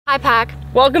Hi Pack.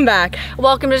 Welcome back.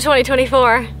 Welcome to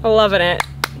 2024. Loving it.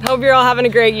 Hope you're all having a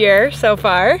great year so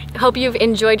far. Hope you've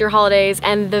enjoyed your holidays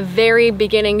and the very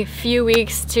beginning few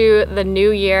weeks to the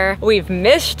new year. We've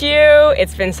missed you.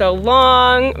 It's been so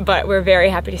long, but we're very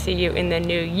happy to see you in the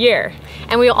new year.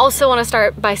 And we also want to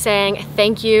start by saying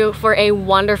thank you for a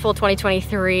wonderful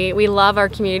 2023. We love our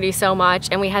community so much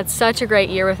and we had such a great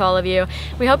year with all of you.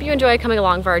 We hope you enjoy coming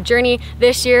along for our journey.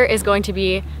 This year is going to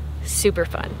be super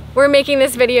fun. We're making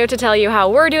this video to tell you how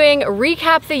we're doing,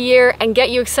 recap the year, and get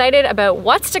you excited about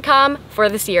what's to come for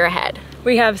this year ahead.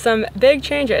 We have some big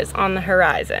changes on the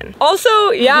horizon. Also,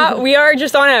 yeah, we are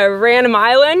just on a random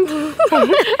island.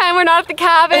 And we're not at the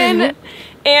cabin.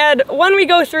 And when we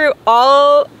go through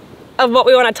all of what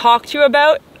we want to talk to you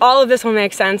about, all of this will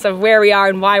make sense of where we are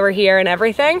and why we're here and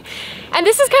everything. And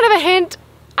this is kind of a hint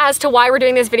as to why we're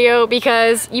doing this video,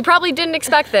 because you probably didn't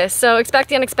expect this, so expect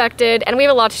the unexpected, and we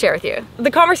have a lot to share with you. The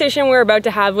conversation we're about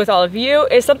to have with all of you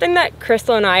is something that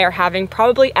Crystal and I are having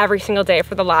probably every single day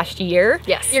for the last year.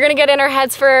 Yes. You're gonna get in our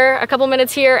heads for a couple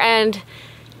minutes here and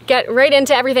get right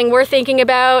into everything we're thinking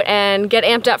about and get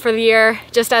amped up for the year,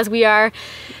 just as we are.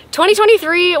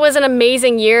 2023 was an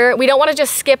amazing year. We don't want to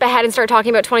just skip ahead and start talking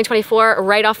about 2024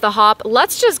 right off the hop.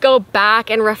 Let's just go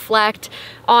back and reflect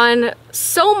on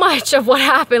so much of what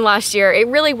happened last year. It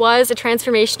really was a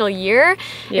transformational year,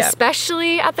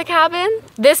 especially at the cabin.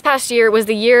 This past year was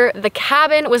the year the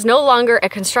cabin was no longer a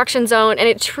construction zone and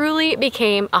it truly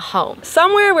became a home.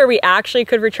 Somewhere where we actually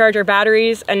could recharge our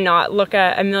batteries and not look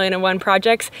at 1,000,001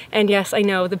 projects. And yes, I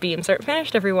know the beams aren't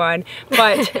finished, everyone,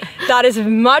 but that is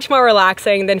much more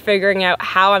relaxing than figuring out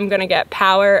how I'm gonna get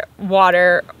power,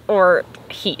 water, or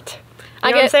heat. You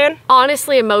know what I'm saying?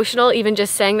 Honestly emotional even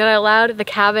just saying that out loud. The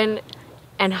cabin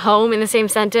and home in the same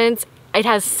sentence. It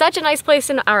has such a nice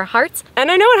place in our hearts. And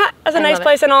I know it has a nice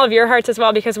place in all of your hearts as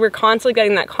well, because we're constantly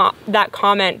getting that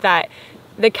comment that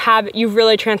the cabin, you've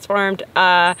really transformed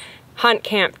a hunt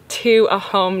camp to a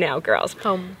home now, girls.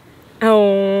 Home.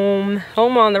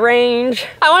 Home on the range.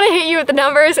 I want to hit you with the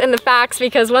numbers and the facts,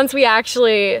 because once we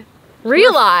actually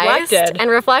realized and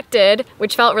reflected,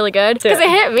 which felt really good because it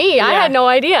hit me. I had no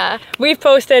idea. We've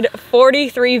posted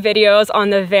 43 videos on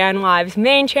the Vanwives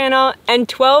main channel and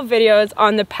 12 videos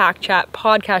on the Pack Chat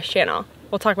podcast channel.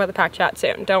 We'll talk about the Pack Chat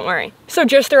soon, don't worry. So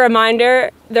just a reminder,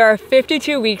 there are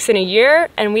 52 weeks in a year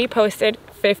and we posted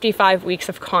 55 weeks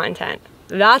of content.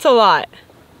 That's a lot.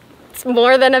 It's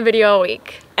more than a video a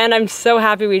week. And I'm so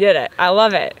happy we did it. I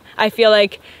love it. I feel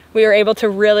like we were able to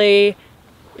really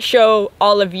show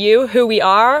all of you who we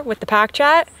are with the Pack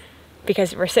Chat,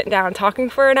 because we're sitting down and talking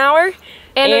for an hour.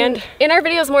 And in our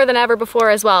videos more than ever before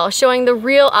as well, showing the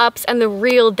real ups and the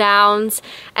real downs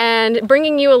and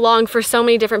bringing you along for so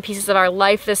many different pieces of our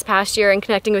life this past year and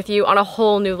connecting with you on a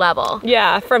whole new level.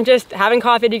 Yeah, from just having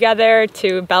coffee together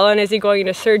to Bella and Izzy going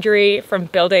into surgery, from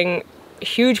building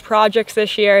huge projects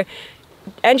this year,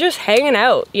 and just hanging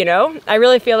out, you know? I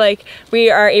really feel like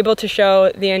we are able to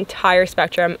show the entire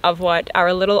spectrum of what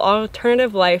our little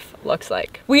alternative life looks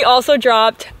like. We also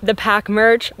dropped the Pack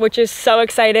merch, which is so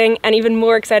exciting, and even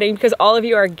more exciting because all of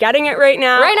you are getting it right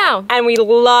now. Right now. And we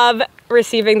love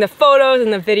receiving the photos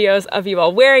and the videos of you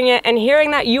all wearing it and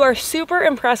hearing that you are super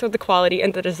impressed with the quality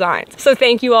and the designs. So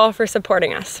thank you all for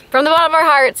supporting us. From the bottom of our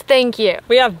hearts, thank you.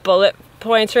 We have bullet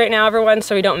points right now, everyone,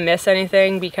 so we don't miss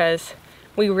anything, because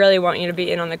we really want you to be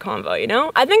in on the convo, you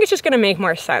know? I think it's just gonna make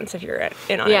more sense if you're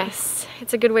in on it. Yes,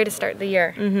 it's a good way to start the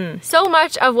year. So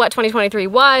much of what 2023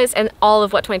 was and all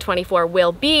of what 2024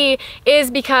 will be is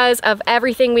because of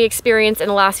everything we experienced in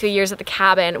the last few years at the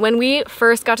cabin. When we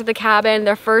first got to the cabin,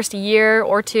 the first year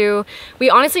or two, we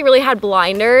honestly really had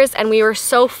blinders and we were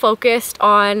so focused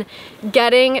on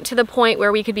getting to the point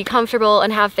where we could be comfortable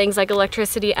and have things like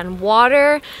electricity and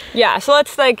water. Yeah, so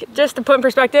let's just to put in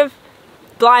perspective,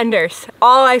 blinders.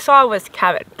 All I saw was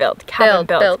cabin build, cabin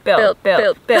build. Which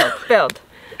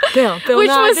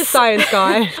was the science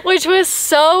guy. Which was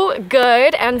so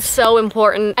good and so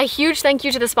important. A huge thank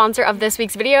you to the sponsor of this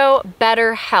week's video,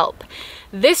 BetterHelp.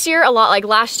 This year, a lot like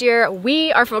last year,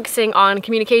 we are focusing on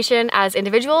communication as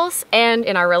individuals and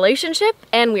in our relationship,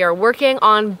 and we are working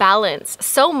on balance.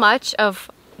 So much of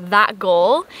that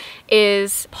goal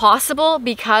is possible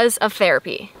because of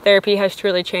therapy. Therapy has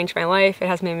truly changed my life. It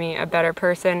has made me a better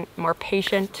person, more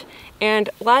patient, and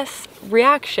less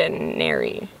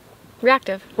reactionary.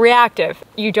 Reactive.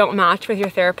 You don't match with your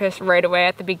therapist right away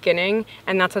at the beginning,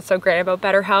 and that's what's so great about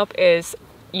BetterHelp is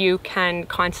you can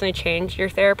constantly change your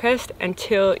therapist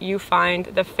until you find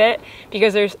the fit,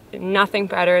 because there's nothing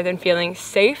better than feeling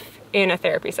safe in a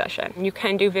therapy session. You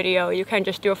can do video, you can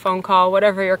just do a phone call,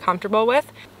 whatever you're comfortable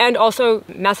with. And also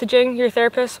messaging your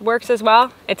therapist works as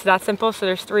well. It's that simple, so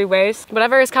there's 3 ways.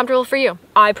 Whatever is comfortable for you.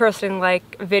 I personally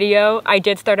like video. I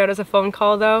did start out as a phone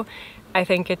call though. I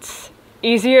think it's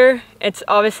easier. It's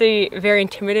obviously very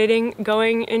intimidating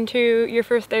going into your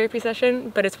first therapy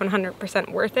session, but it's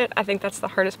 100% worth it. I think that's the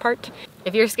hardest part.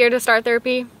 If you're scared to start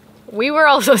therapy, we were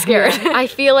also scared. I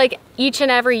feel like each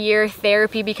and every year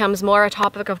therapy becomes more a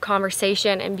topic of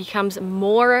conversation and becomes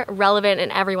more relevant in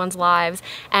everyone's lives.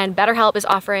 And BetterHelp is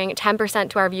offering 10%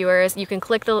 to our viewers. You can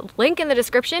click the link in the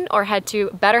description or head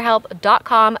to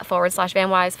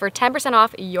betterhelp.com/Vanwives for 10%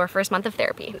 off your first month of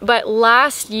therapy. But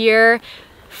last year,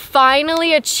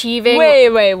 finally achieving...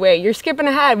 Wait, you're skipping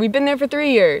ahead. We've been there for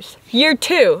 3 years. Year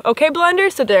 2, okay, Blender?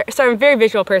 So I'm a very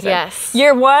visual person. Yes.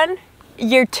 Year 1,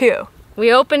 year 2.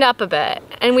 We opened up a bit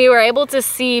and we were able to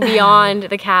see beyond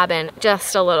the cabin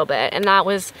just a little bit, and that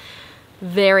was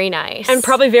very nice. And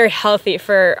probably very healthy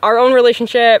for our own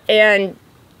relationship and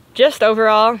just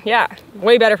overall, yeah,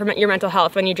 way better for your mental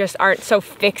health when you just aren't so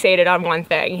fixated on one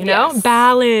thing, you know? Yes.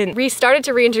 Balance. We started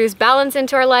to reintroduce balance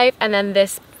into our life, and then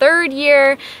this 3rd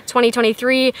year,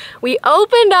 2023, we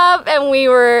opened up and we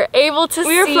were able to see...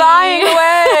 We were flying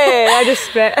away. I just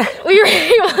spit. We were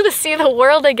able to see the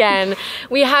world again.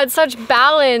 We had such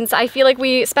balance. I feel like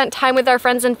we spent time with our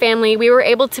friends and family. We were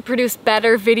able to produce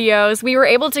better videos. We were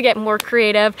able to get more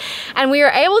creative, and we were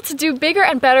able to do bigger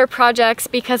and better projects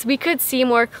because we could see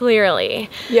more clearly.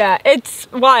 Yeah, it's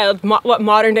wild what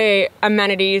modern day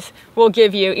amenities will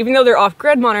give you. Even though they're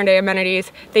off-grid modern day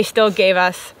amenities, they still gave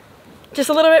us just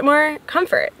a little bit more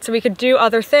comfort so we could do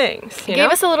other things. It gave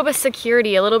us a little bit of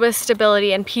security, a little bit of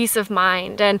stability and peace of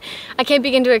mind. And I can't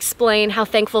begin to explain how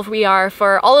thankful we are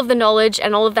for all of the knowledge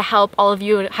and all of the help all of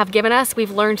you have given us. We've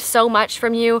learned so much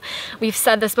from you. We've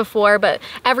said this before, but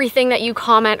everything that you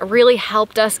comment really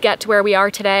helped us get to where we are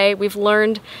today. We've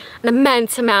learned an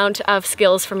immense amount of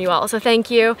skills from you all. So thank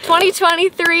you.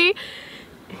 2023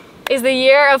 is the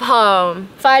year of home.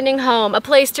 Finding home, a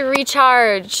place to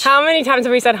recharge. How many times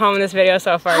have we said home in this video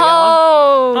so far, Home.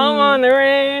 y'all? Home on the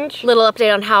range. Little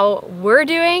update on how we're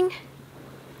doing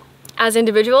as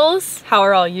individuals. How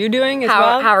are all you doing as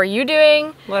well? How are you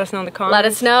doing? Let us know in the comments. Let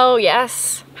us know,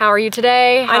 yes. How are you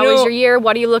today? How was your year?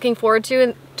 What are you looking forward to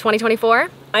in 2024?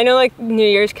 I know like New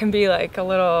Year's can be like a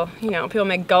little, you know, people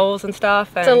make goals and stuff.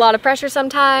 And it's a lot of pressure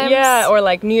sometimes. Yeah, or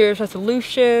like New Year's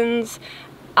resolutions.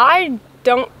 I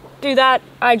don't do that.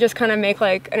 I just kind of make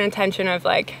like an intention of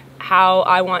like how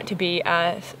I want to be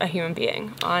as a human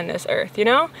being on this earth, you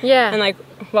know? Yeah. And like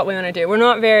what we want to do. We're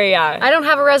not very I don't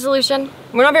have a resolution.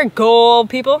 We're not very goal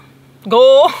people.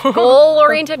 Goal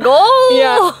oriented. Goal.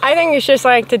 Yeah. I think it's just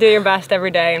like to do your best every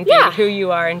day and be who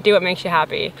you are and do what makes you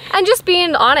happy. And just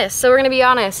being honest. So we're gonna be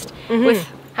honest with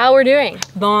how we're doing.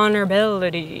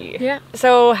 Vulnerability. Yeah.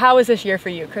 So how was this year for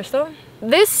you, Crystal?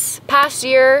 This past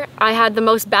year, I had the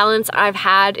most balance I've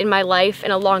had in my life in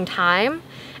a long time.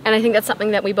 And I think that's something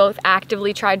that we both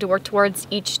actively tried to work towards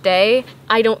each day.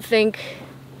 I don't think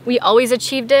we always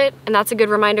achieved it, and that's a good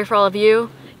reminder for all of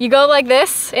you. You go like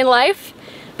this in life,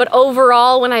 but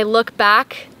overall, when I look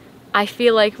back, I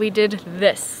feel like we did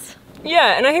this.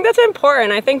 Yeah, and I think that's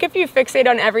important. I think if you fixate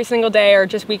on every single day or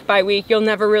just week by week, you'll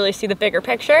never really see the bigger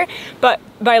picture. But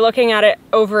by looking at it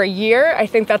over a year, I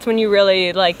think that's when you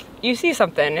really, like, you see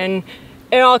something and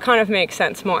it all kind of makes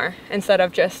sense more instead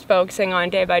of just focusing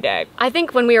on day by day. I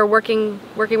think when we were working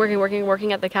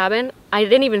at the cabin, I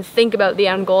didn't even think about the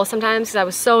end goal sometimes because I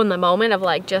was so in the moment of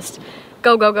like just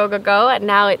go. And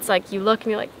now it's like you look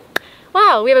and you're like,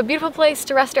 wow, we have a beautiful place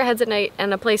to rest our heads at night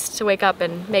and a place to wake up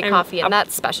and make coffee, and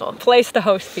that's special. Place to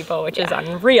host people, which is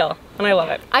unreal, and I love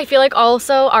it. I feel like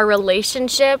also our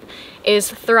relationship is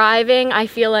thriving. I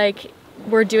feel like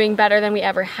we're doing better than we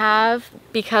ever have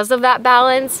because of that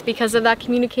balance, because of that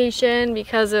communication,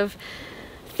 because of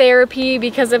therapy,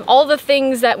 because of all the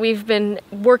things that we've been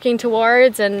working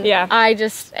towards, and I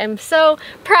just am so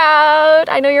proud.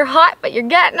 I know you're hot, but you're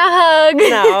getting a hug.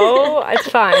 No, it's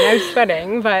fine. I'm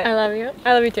sweating, but I love you.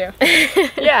 I love you too.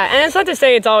 Yeah, and it's not to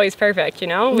say it's always perfect, you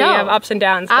know? No, we have ups and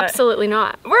downs. Absolutely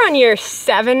not. We're on year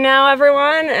 7 now,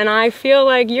 everyone, and I feel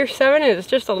like year 7 is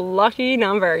just a lucky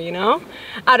number, you know?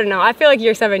 I don't know. I feel like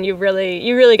year 7, you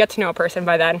really get to know a person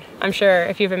by then. I'm sure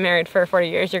if you've been married for 40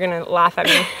 years, you're gonna laugh at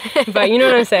me, but you know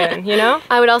what I'm saying, you know?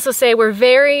 I would also say we're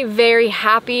very, very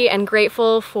happy and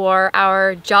grateful for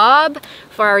our job,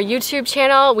 for our YouTube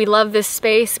channel. We love this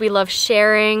space. We love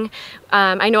sharing.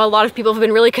 I know a lot of people have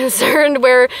been really concerned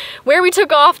where we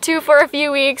took off to for a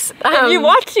few weeks. If you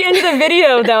watched the end of the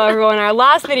video though, everyone, our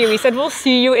last video, we said we'll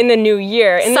see you in the new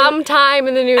year. Sometime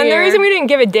in the new year. And the reason we didn't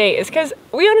give a date is because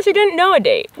we honestly didn't know a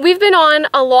date. We've been on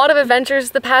a lot of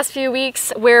adventures the past few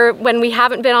weeks when we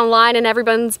haven't been online and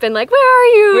everyone's been like, where are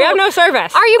you? We have no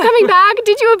service. Are you coming back?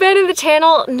 Did you abandon the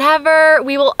channel? Never.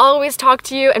 We will always talk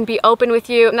to you and be open with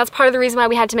you. And that's part of the reason why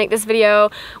we had to make this video.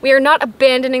 We are not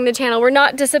abandoning the channel. We're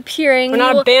not disappearing. We're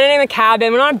not abandoning the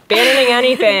cabin. We're not abandoning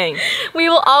anything. We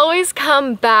will always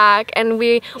come back, and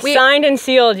we signed and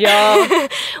sealed, y'all.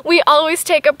 We always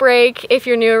take a break if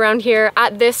you're new around here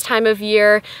at this time of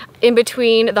year, in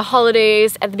between the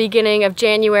holidays at the beginning of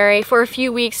January, for a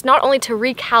few weeks, not only to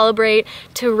recalibrate,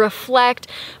 to reflect,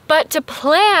 but to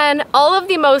plan all of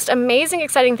the most amazing,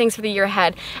 exciting things for the year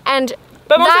ahead.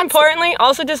 But most importantly,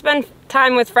 also to spend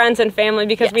time with friends and family,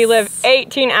 because we live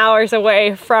 18 hours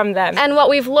away from them. And what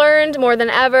we've learned more than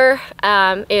ever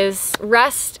is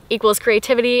rest equals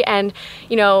creativity. And,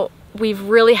 you know, we've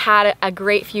really had a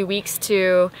great few weeks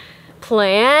to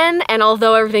plan. And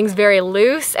although everything's very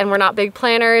loose and we're not big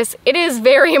planners, it is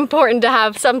very important to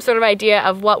have some sort of idea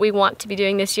of what we want to be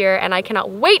doing this year. And I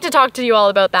cannot wait to talk to you all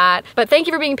about that. But thank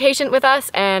you for being patient with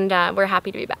us, and we're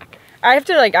happy to be back. I have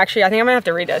to actually, I think I'm gonna have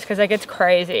to read this because it's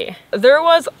crazy. There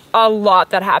was a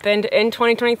lot that happened in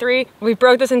 2023. We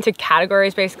broke this into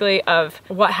categories basically of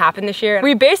what happened this year.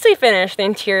 We basically finished the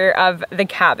interior of the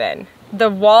cabin.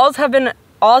 The walls have been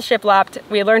all shiplapped.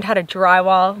 We learned how to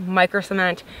drywall, micro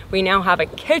cement. We now have a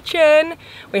kitchen.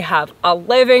 We have a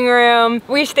living room.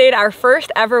 We stayed our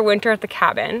first ever winter at the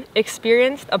cabin,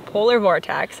 experienced a polar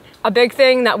vortex. A big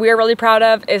thing that we are really proud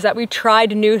of is that we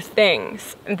tried new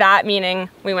things. That meaning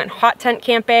we went hot tent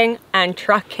camping and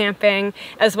truck camping,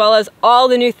 as well as all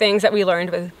the new things that we learned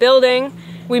with building.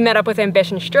 We met up with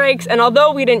Ambition Strikes, and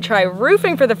although we didn't try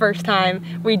roofing for the first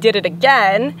time, we did it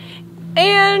again.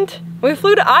 And we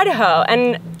flew to Idaho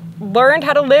and learned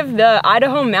how to live the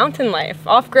Idaho mountain life,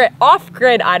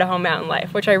 off-grid Idaho mountain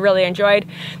life, which I really enjoyed.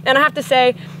 And I have to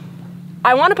say,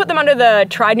 I want to put them under the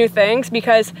tried new things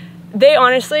because they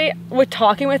honestly, with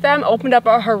talking with them, opened up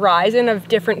a horizon of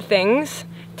different things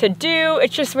to do.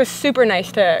 It just was super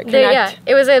nice to connect. Yeah,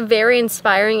 it was a very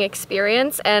inspiring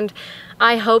experience, and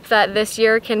I hope that this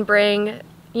year can bring,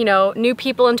 you know, new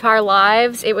people into our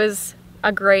lives. It was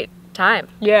a great time.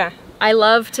 Yeah. I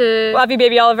love to... Love you,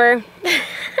 baby Oliver.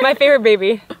 My favorite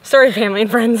baby. Sorry, family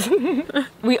and friends.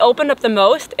 We opened up the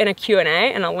most in a Q&A,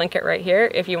 and I'll link it right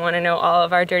here if you want to know all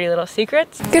of our dirty little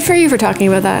secrets. Good for you for talking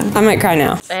about that. I might cry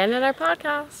now. And in our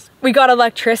podcast. We got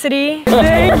electricity.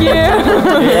 Thank you.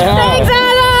 Thanks,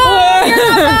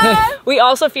 Anna! We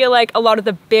also feel like a lot of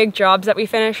the big jobs that we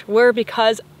finished were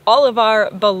because all of our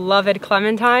beloved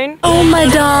Clementine. Oh my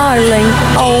darling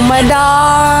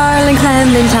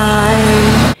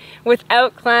Clementine.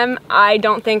 Without Clem, I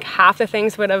don't think half the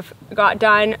things would have got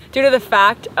done due to the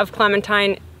fact of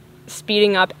Clementine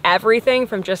speeding up everything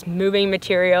from just moving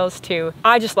materials to,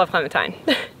 I just love Clementine.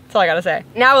 That's all I gotta say.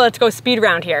 Now let's go speed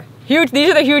round here.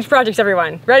 These are the huge projects,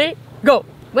 everyone. Ready? Go.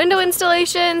 Window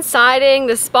installation, siding,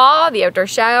 the spa, the outdoor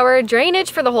shower,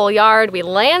 drainage for the whole yard. We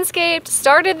landscaped,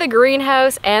 started the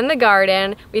greenhouse and the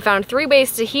garden. We found 3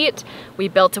 ways to heat. We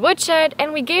built a woodshed,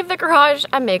 and we gave the garage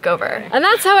a makeover. And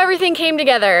that's how everything came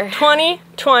together.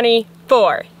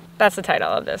 2024. That's the title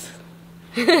of this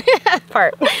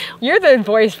part. You're the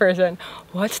voice person.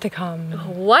 What's to come?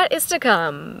 What is to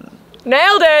come?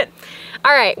 Nailed it.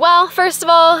 All right, well, first of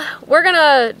all, we're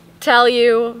gonna tell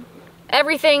you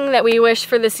everything that we wish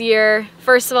for this year.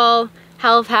 First of all,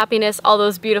 health, happiness, all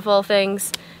those beautiful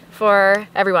things for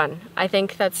everyone. I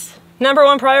think that's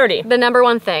 #1 priority. the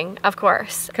 #1 thing, of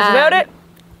course. Because without it,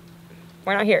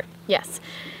 we're not here. Yes.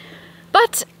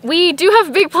 But we do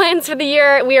have big plans for the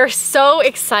year. We are so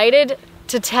excited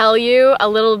to tell you a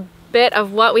little bit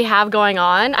of what we have going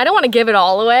on. I don't want to give it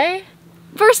all away.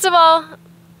 First of all,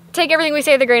 take everything we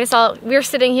say with a grain of salt. We're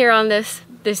sitting here on this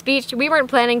beach. We weren't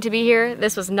planning to be here.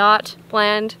 This was not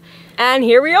planned. And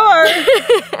here we are.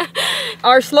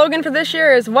 Our slogan for this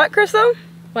year is what, Crystal?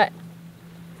 What?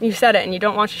 You said it and you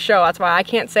don't watch the show. That's why I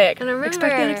can't say it. I don't remember.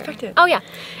 Expect the unexpected. Oh yeah.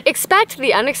 Expect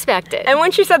the unexpected. And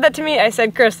when she said that to me, I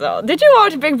said, Crystal, did you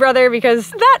watch Big Brother?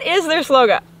 Because that is their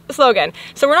slogan.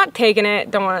 So we're not taking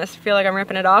it. Don't want to feel like I'm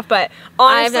ripping it off, but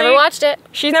honestly, I've never watched it.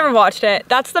 She's never watched it.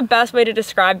 That's the best way to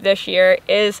describe this year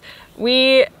is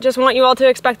we just want you all to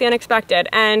expect the unexpected.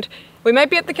 And we might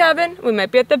be at the cabin, we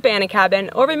might be at the Banna cabin,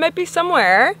 or we might be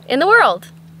somewhere in the world.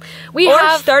 We or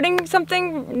have starting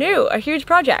something new, a huge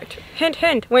project. Hint,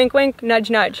 hint, wink, wink, nudge,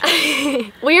 nudge.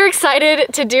 We are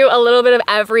excited to do a little bit of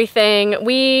everything.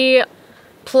 We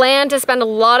plan to spend a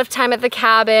lot of time at the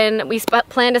cabin. We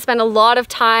plan to spend a lot of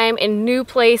time in new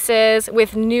places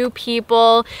with new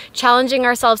people, challenging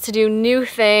ourselves to do new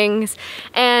things.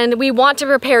 And we want to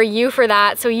prepare you for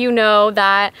that, so you know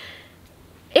that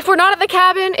if we're not at the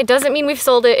cabin, it doesn't mean we've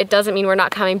sold it. It doesn't mean we're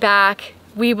not coming back.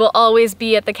 We will always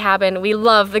be at the cabin. We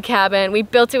love the cabin. We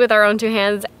built it with our own 2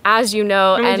 hands, as you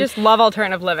know. And we just love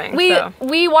alternative living.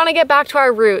 We want to get back to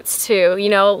our roots too. You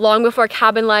know, long before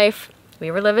cabin life, we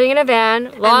were living in a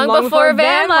van. Long before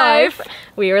van life,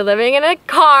 we were living in a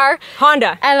car.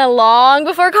 Honda. And long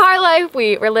before car life,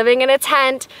 we were living in a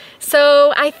tent.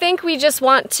 So I think we just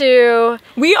want to...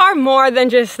 We are more than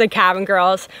just the cabin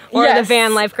girls or Yes. the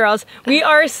van life girls. We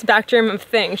are a spectrum of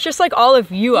things, just like all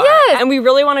of you are. Yes. And we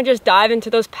really want to just dive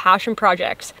into those passion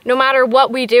projects. No matter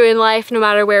what we do in life, no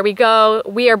matter where we go,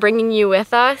 we are bringing you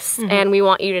with us, and we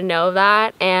want you to know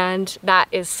that, and that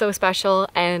is so special,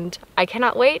 and I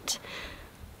cannot wait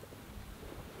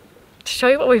to show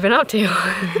you what we've been up to.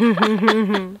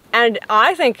 And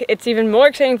I think it's even more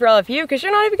exciting for all of you because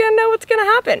you're not even gonna know what's gonna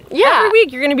happen. Yeah. Every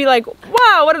week you're gonna be like,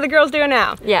 wow, what are the girls doing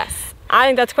now? Yes. I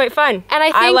think that's quite fun. And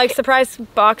I think- like surprise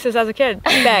boxes as a kid,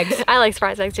 bags. I like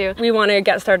surprise eggs too. We want to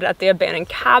get started at the abandoned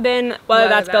cabin, whether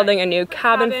that's building a new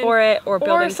cabin for it or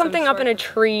building something up in a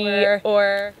tree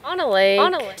or On a lake.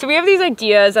 So we have these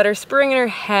ideas that are springing in our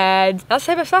heads. That's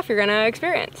the type of stuff you're gonna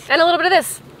experience. And a little bit of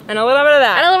this. And a little bit of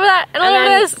that. And a little bit of that. And a little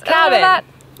bit of this. And a little bit of that.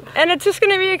 And it's just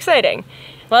gonna be exciting.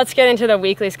 Let's get into the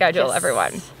weekly schedule, Yes.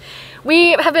 everyone.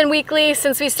 We have been weekly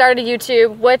since we started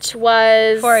YouTube, which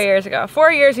was 4 years ago.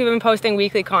 4 years we've been posting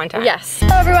weekly content. Yes.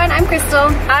 Hello everyone, I'm Crystal.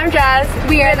 I'm Jazz.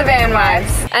 We are the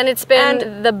Vanwives. And it's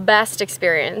been the best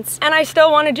experience. And I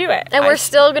still want to do it. And we're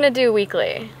still gonna do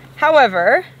weekly.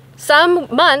 However, Some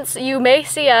months you may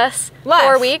see us Less.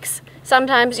 4 weeks.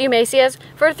 Sometimes you may see us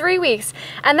for 3 weeks.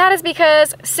 And that is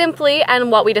because simply, and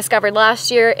what we discovered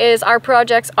last year, is our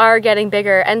projects are getting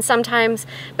bigger. And sometimes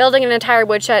building an entire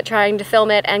woodshed, trying to film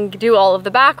it and do all of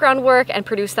the background work and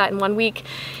produce that in 1 week,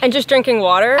 and just drinking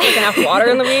water, like enough water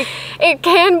in the week. it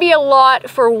can be a lot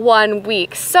for 1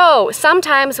 week. So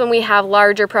sometimes when we have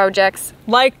larger projects,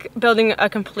 Like building a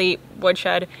complete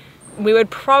woodshed, we would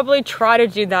probably try to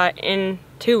do that in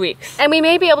 2 weeks. and we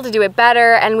may be able to do it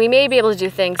better, and we may be able to do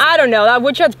things. I don't know, that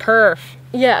woodshed's perf.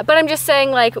 Yeah, but I'm just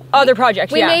saying, like, Other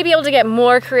projects, we yeah. may be able to get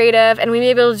more creative, and we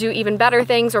may be able to do even better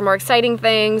things or more exciting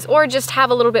things, or just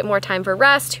have a little bit more time for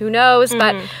rest, who knows.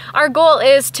 But our goal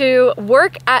is to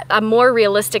work at a more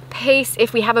realistic pace.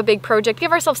 If we have a big project,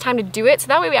 give ourselves time to do it, so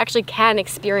that way we actually can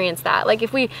experience that. Like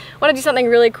if we want to do something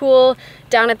really cool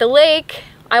down at the lake,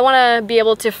 I want to be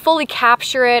able to fully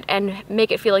capture it and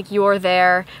make it feel like you're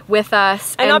there with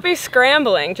us. And not be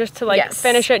scrambling just to like Yes.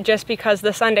 finish it just because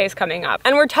the Sunday's coming up.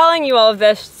 And we're telling you all of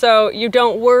this so you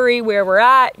don't worry where we're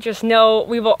at. Just know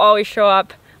we will always show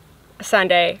up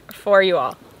Sunday for you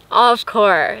all. Of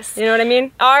course. You know what I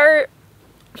mean? Our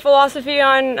philosophy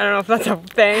on, I don't know if that's a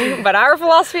thing, but our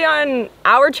philosophy on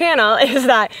our channel is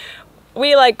that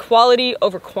we like quality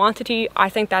over quantity. I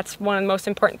think that's one of the most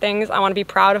important things. I want to be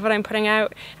proud of what I'm putting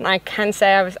out, and I can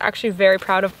say I was actually very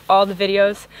proud of all the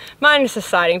videos, minus the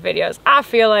siding videos. I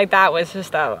feel like that was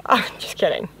just I'm just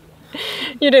kidding.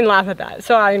 You didn't laugh at that,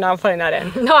 so I'm not putting that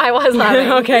in. No, I was laughing.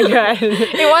 Okay, good.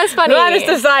 It was funny. Minus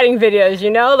the siding videos, you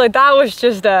know? Like that was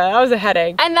just that was a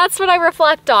headache. And that's what I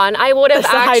reflect on. I would have The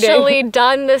siding. actually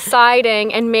done the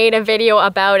siding and made a video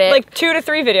about it. Like 2 to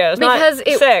 3 videos, because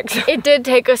not 6. it did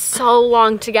take us so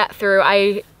long to get through.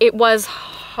 It was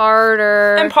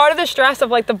harder. And part of the stress of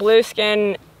like the blue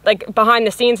skin, like behind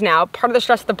the scenes now, part of the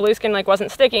stress of the blue skin like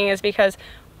wasn't sticking is because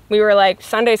we were like,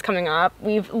 Sunday's coming up.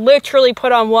 We've literally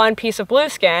put on one piece of blue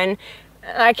skin.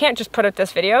 I can't just put up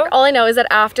this video. All I know is that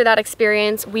after that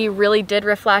experience, we really did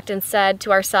reflect and said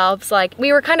to ourselves, like,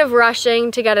 we were kind of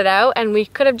rushing to get it out and we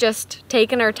could have just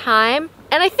taken our time.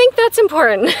 And I think that's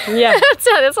important. Yeah.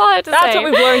 That's all I have to say. That's what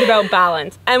we've learned about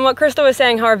balance. And what Krista was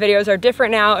saying, how our videos are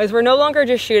different now, is we're no longer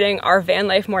just shooting our van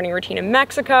life morning routine in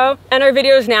Mexico. And our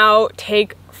videos now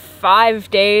take 5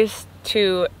 days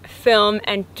to film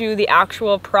and do the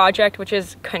actual project, which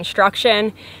is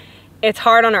construction. It's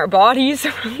hard on our bodies.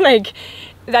 Like,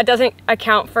 that doesn't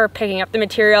account for picking up the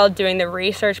material, doing the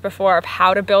research before of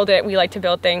how to build it. We like to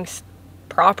build things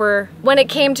proper. When it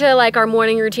came to like our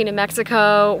morning routine in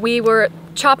Mexico, we were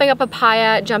chopping up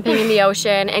papaya, jumping in the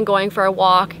ocean, and going for a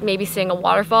walk, maybe seeing a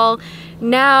waterfall.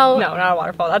 Now, No, not a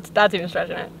waterfall. That's even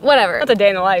stretching it. whatever. That's a day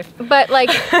in the life. But like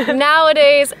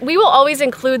nowadays, we will always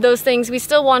include those things. We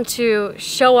still want to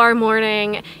show our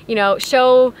morning, you know,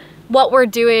 show what we're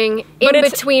doing in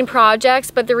between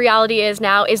projects, but the reality is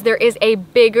now is there is a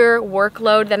bigger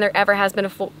workload than there ever has been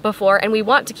before, and we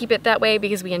want to keep it that way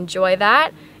because we enjoy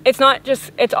that. It's not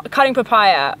just, it's cutting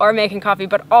papaya or making coffee,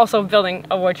 but also building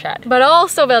a woodshed. But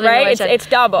also building a woodshed. It's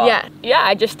double. Yeah. Yeah,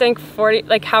 I just think 40,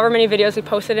 like however many videos we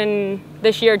posted in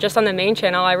this year just on the main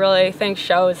channel, I really think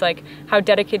shows like how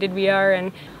dedicated we are.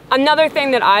 And another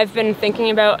thing that I've been thinking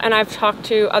about, and I've talked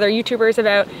to other YouTubers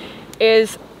about,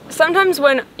 is sometimes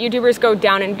when YouTubers go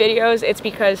down in videos, it's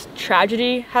because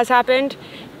tragedy has happened.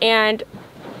 And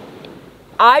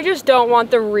I just don't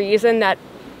want the reason that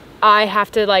I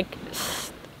have to like,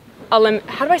 how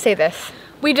do I say this?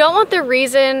 We don't want the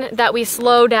reason that we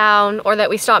slow down or that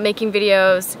we stop making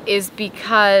videos is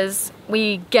because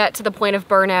we get to the point of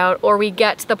burnout, or we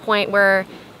get to the point where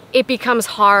it becomes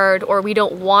hard, or we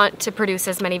don't want to produce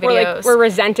as many videos. Or like we're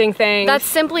resenting things. That's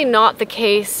simply not the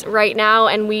case right now,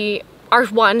 and we are,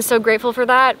 one, so grateful for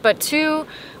that, but two,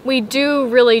 we do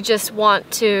really just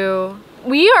want to,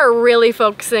 we are really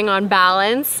focusing on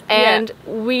balance, and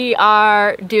we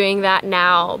are doing that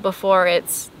now before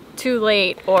it's too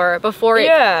late, or before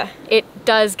it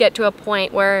does get to a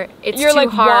point where it's too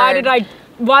hard.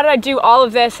 Why did I do all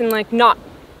of this and like not,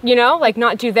 you know, like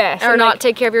not do this, or and not like,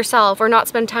 take care of yourself, or not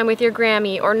spend time with your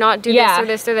Grammy, or not do this or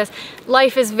this or this.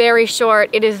 Life is very short,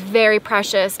 it is very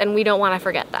precious, and we don't want to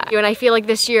forget that. And I feel like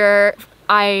this year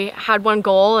I had one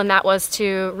goal, and that was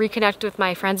to reconnect with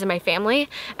my friends and my family,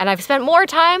 and I've spent more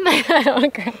time. No,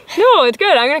 it's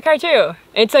good. I'm gonna cry too.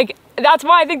 It's like, that's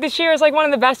why I think this year is like one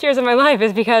of the best years of my life,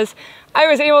 is because I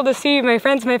was able to see my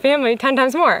friends and my family 10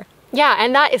 times more. Yeah,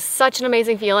 and that is such an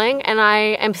amazing feeling, and I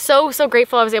am so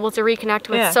grateful I was able to reconnect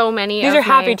with so many These are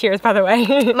happy tears, by the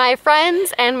way. my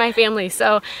friends and my family,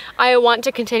 so I want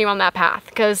to continue on that path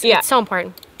because it's so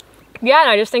important. Yeah, and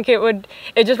I just think it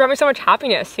just brought me so much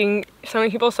happiness seeing so many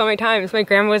people so many times. My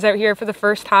grandma was out here for the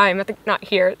first time, out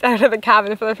of the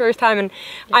cabin for the first time, and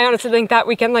I honestly think that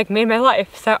weekend like made my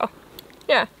life, so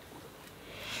yeah.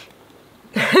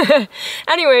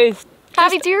 Anyways.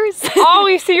 Happy tears.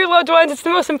 Always see your loved ones, it's the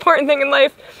most important thing in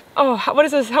life. Oh, what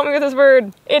is this? Help me with this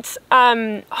word. It's,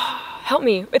 help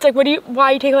me. It's like,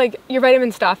 why you take like your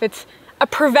vitamin stuff? It's a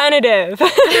preventative.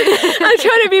 I'm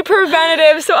trying to be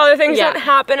preventative so other things don't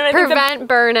happen. And I think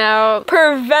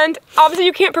burnout. Obviously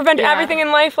you can't prevent everything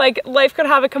in life. Like life could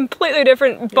have a completely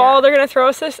different ball they're gonna throw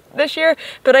us this year.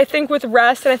 But I think with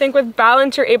rest and I think with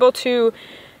balance, you're able to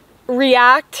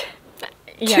react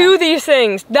to these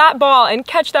things, that ball, and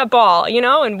catch that ball, you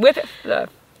know, and whip it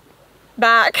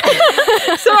back.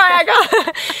 Sorry,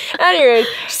 anyways.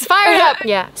 Just fired up.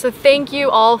 Yeah, so thank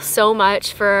you all so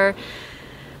much for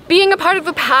being a part of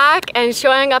the pack and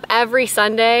showing up every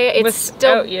Sunday. It's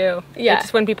Without you, it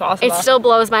just wouldn't be possible. It still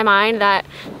blows my mind that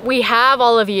we have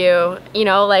all of you, you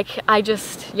know, like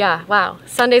wow.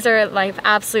 Sundays are like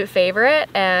absolute favorite,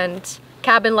 and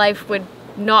cabin life would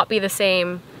not be the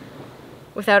same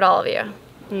without all of you.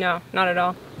 No, not at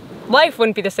all. Life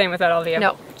wouldn't be the same without all of you.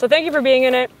 No. So thank you for being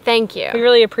in it. Thank you. We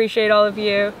really appreciate all of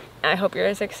you. I hope you're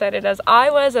as excited as I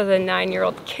was as a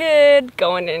 9-year-old kid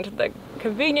going into the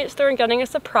convenience store and getting a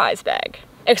surprise bag.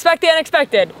 Expect the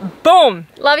unexpected. Boom.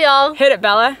 Love y'all. Hit it,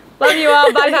 Bella. Love you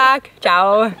all. Bye, pack.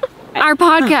 Ciao. Our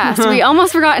podcast, we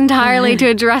almost forgot entirely to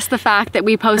address the fact that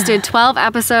we posted 12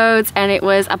 episodes, and it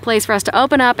was a place for us to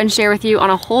open up and share with you on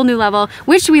a whole new level,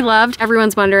 which we loved.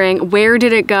 Everyone's wondering, where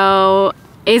did it go?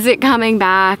 Is it coming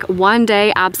back? One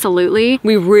day, absolutely.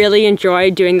 We really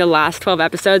enjoyed doing the last 12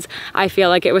 episodes. I feel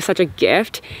like it was such a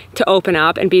gift to open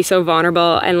up and be so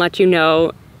vulnerable and let you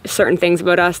know certain things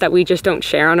about us that we just don't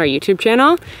share on our YouTube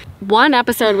channel. One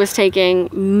episode was taking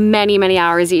many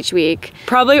hours each week.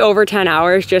 Probably over 10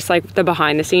 hours, just like the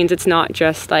behind the scenes. It's not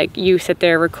just like you sit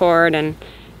there, record, and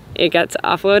it gets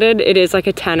uploaded. It is like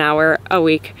a 10-hour a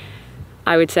week,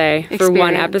 I would say, for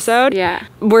one episode. Yeah.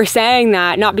 We're saying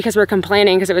that not because we're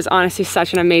complaining, because it was honestly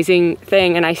such an amazing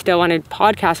thing and I still want to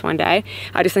podcast one day.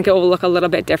 I just think it will look a little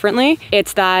bit differently.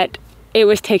 It's that it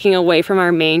was taking away from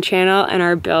our main channel and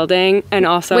our building, and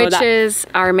also which is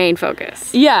our main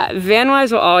focus. Yeah,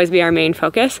 Vanwives will always be our main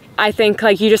focus. I think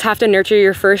like you just have to nurture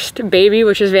your first baby,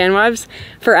 which is Vanwives,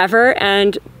 forever,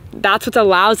 and that's what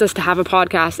allows us to have a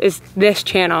podcast, is this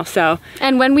channel. So,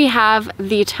 and when we have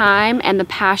the time and the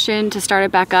passion to start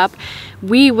it back up,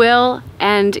 we will,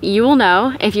 and you will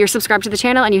know. If you're subscribed to the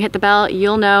channel and you hit the bell,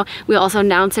 you'll know. We'll also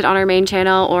announce it on our main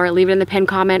channel or leave it in the pinned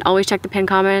comment. Always check the pinned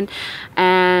comment,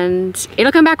 and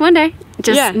it'll come back one day,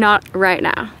 just not right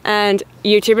now. And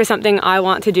YouTube is something I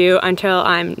want to do until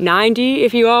I'm 90,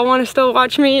 if you all want to still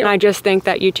watch me. And I just think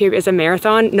that YouTube is a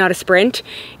marathon, not a sprint,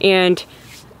 and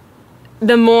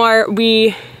the more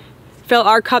we fill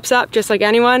our cups up just like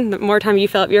anyone. The more time you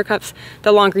fill up your cups,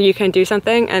 the longer you can do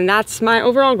something, and that's my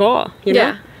overall goal, you know?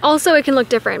 Yeah. Also, it can look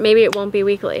different. Maybe it won't be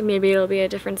weekly. Maybe it'll be a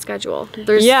different schedule.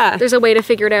 There's a way to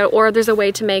figure it out, or there's a way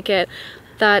to make it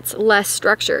that's less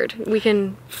structured. We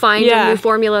can find a new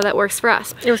formula that works for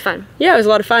us. It was fun. Yeah, it was a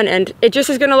lot of fun, and it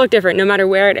just is gonna look different no matter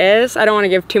where it is. I don't wanna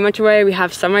give too much away. We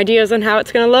have some ideas on how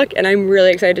it's gonna look, and I'm really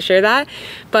excited to share that.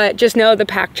 But just know the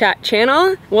Pack Chat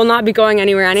channel will not be going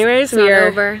anywhere anyways. It's not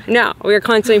over. No, we are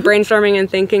constantly brainstorming and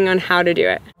thinking on how to do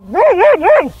it.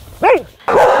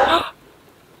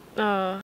 Oh.